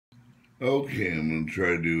Okay, I'm going to try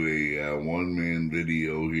to do a one-man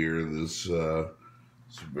video here. So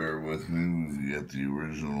bear with me. We've got the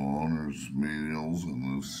original owner's manuals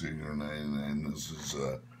and the Singer 99. This is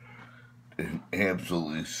an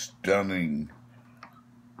absolutely stunning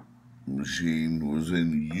machine. Was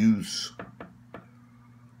in use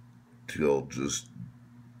till just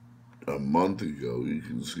a month ago. You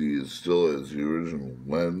can see it still has the original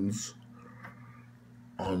lens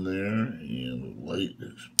on there, and the light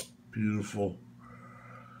is beautiful.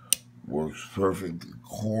 Works perfect. The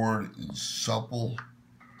cord is supple,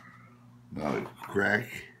 not a crack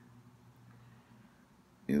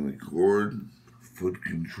in the cord. Foot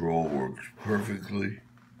control works perfectly.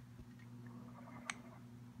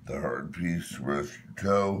 The hard piece to rest your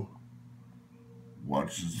toe.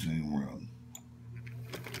 Watch this thing run.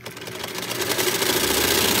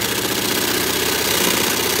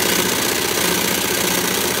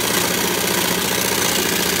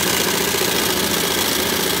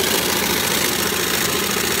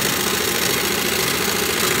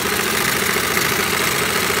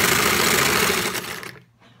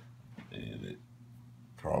 And it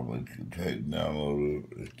probably could tighten down a little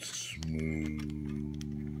bit. It's smooth.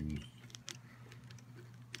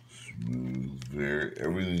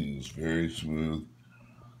 Everything is very smooth.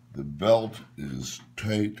 The belt is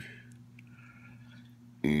tight,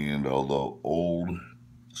 and although old,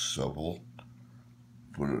 supple,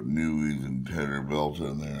 put a new, even tighter belt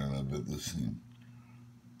in there, and I bet this thing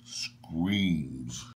screams.